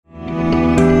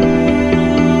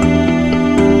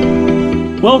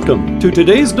Welcome to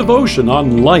today's devotion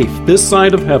on life this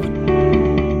side of heaven.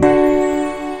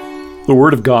 The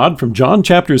Word of God from John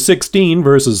chapter 16,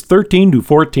 verses 13 to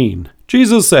 14.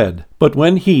 Jesus said, "But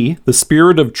when He, the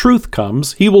Spirit of truth,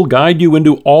 comes, He will guide you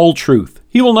into all truth.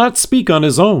 He will not speak on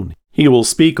His own. He will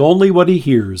speak only what He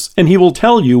hears, and He will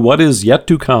tell you what is yet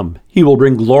to come. He will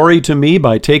bring glory to Me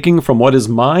by taking from what is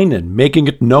mine and making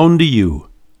it known to you."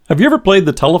 Have you ever played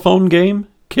the telephone game?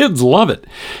 Kids love it.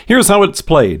 Here's how it's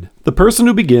played. The person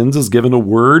who begins is given a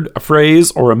word, a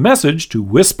phrase, or a message to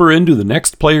whisper into the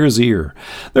next player's ear.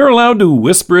 They're allowed to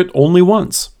whisper it only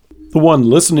once. The one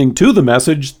listening to the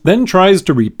message then tries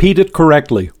to repeat it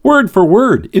correctly, word for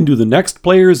word, into the next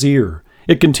player's ear.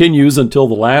 It continues until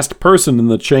the last person in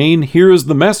the chain hears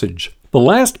the message. The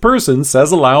last person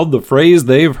says aloud the phrase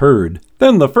they've heard.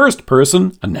 Then the first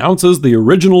person announces the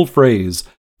original phrase.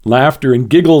 Laughter and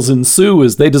giggles ensue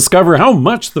as they discover how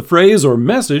much the phrase or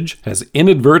message has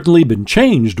inadvertently been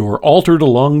changed or altered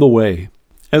along the way.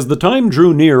 As the time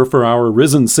drew near for our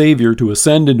risen Savior to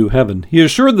ascend into heaven, He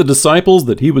assured the disciples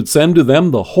that He would send to them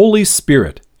the Holy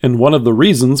Spirit, and one of the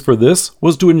reasons for this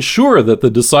was to ensure that the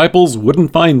disciples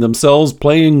wouldn't find themselves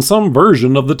playing some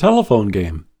version of the telephone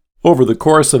game. Over the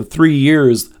course of 3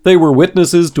 years, they were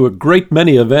witnesses to a great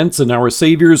many events in our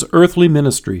Savior's earthly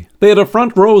ministry. They had a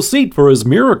front row seat for His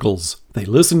miracles. They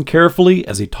listened carefully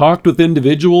as He talked with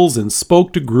individuals and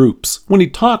spoke to groups, when He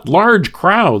taught large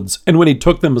crowds, and when He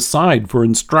took them aside for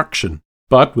instruction.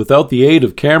 But without the aid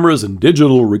of cameras and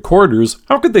digital recorders,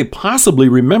 how could they possibly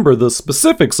remember the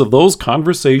specifics of those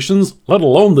conversations, let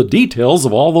alone the details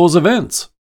of all those events?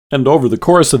 And over the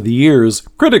course of the years,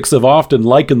 critics have often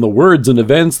likened the words and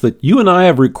events that you and I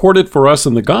have recorded for us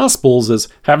in the Gospels as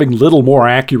having little more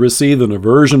accuracy than a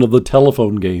version of the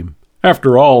telephone game.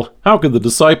 After all, how could the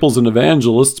disciples and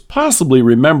evangelists possibly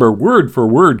remember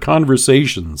word-for-word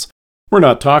conversations? We're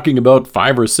not talking about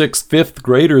 5 or 6 fifth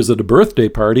graders at a birthday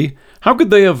party. How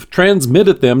could they have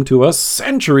transmitted them to us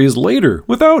centuries later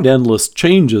without endless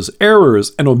changes,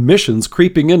 errors, and omissions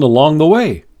creeping in along the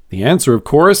way? The answer, of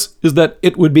course, is that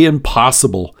it would be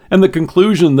impossible, and the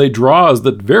conclusion they draw is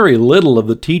that very little of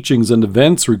the teachings and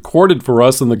events recorded for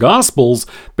us in the Gospels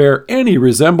bear any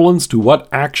resemblance to what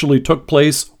actually took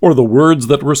place or the words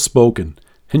that were spoken.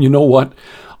 And you know what?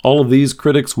 All of these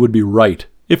critics would be right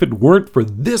if it weren't for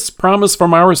this promise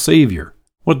from our Savior.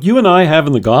 What you and I have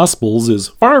in the Gospels is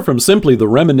far from simply the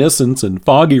reminiscence and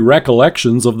foggy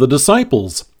recollections of the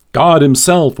disciples. God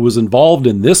Himself was involved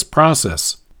in this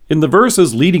process. In the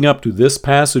verses leading up to this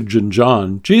passage in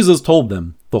John, Jesus told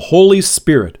them, "The Holy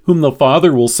Spirit, whom the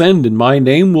Father will send in my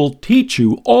name, will teach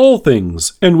you all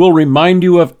things and will remind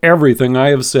you of everything I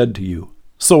have said to you."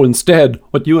 So instead,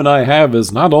 what you and I have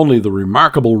is not only the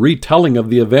remarkable retelling of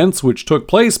the events which took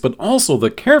place, but also the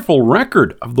careful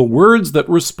record of the words that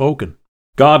were spoken.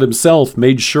 God Himself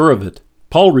made sure of it.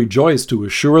 Paul rejoiced to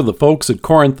assure the folks at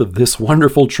Corinth of this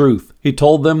wonderful truth. He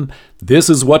told them, "This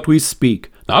is what we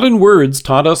speak, not in words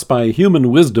taught us by human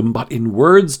wisdom, but in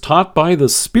words taught by the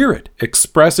Spirit,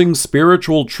 expressing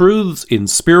spiritual truths in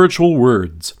spiritual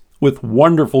words." With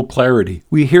wonderful clarity,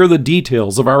 we hear the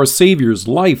details of our Savior's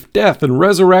life, death, and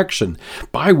resurrection,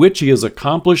 by which He has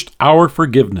accomplished our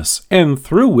forgiveness, and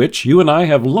through which you and I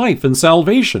have life and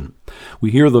salvation.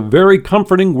 We hear the very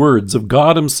comforting words of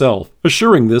God Himself,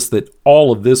 assuring this that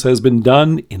all of this has been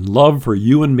done in love for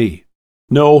you and me.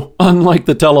 No, unlike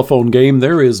the telephone game,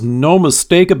 there is no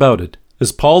mistake about it.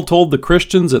 As Paul told the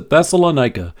Christians at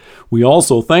Thessalonica, we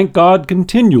also thank God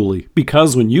continually,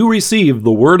 because when you received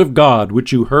the word of God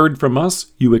which you heard from us,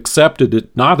 you accepted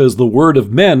it not as the word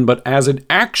of men, but as it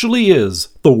actually is,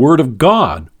 the word of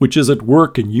God, which is at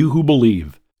work in you who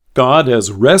believe. God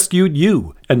has rescued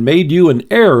you and made you an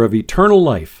heir of eternal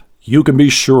life. You can be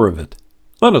sure of it.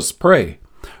 Let us pray.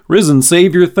 Risen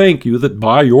Savior, thank you that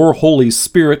by your Holy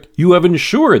Spirit you have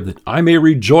ensured that I may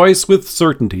rejoice with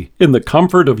certainty in the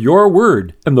comfort of your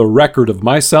word and the record of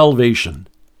my salvation.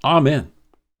 Amen.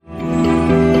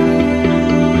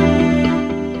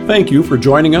 Thank you for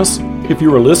joining us. If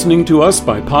you are listening to us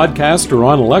by podcast or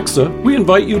on Alexa, we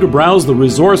invite you to browse the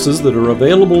resources that are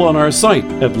available on our site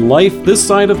at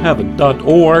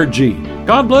lifethissideofheaven.org.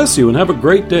 God bless you and have a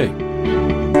great day.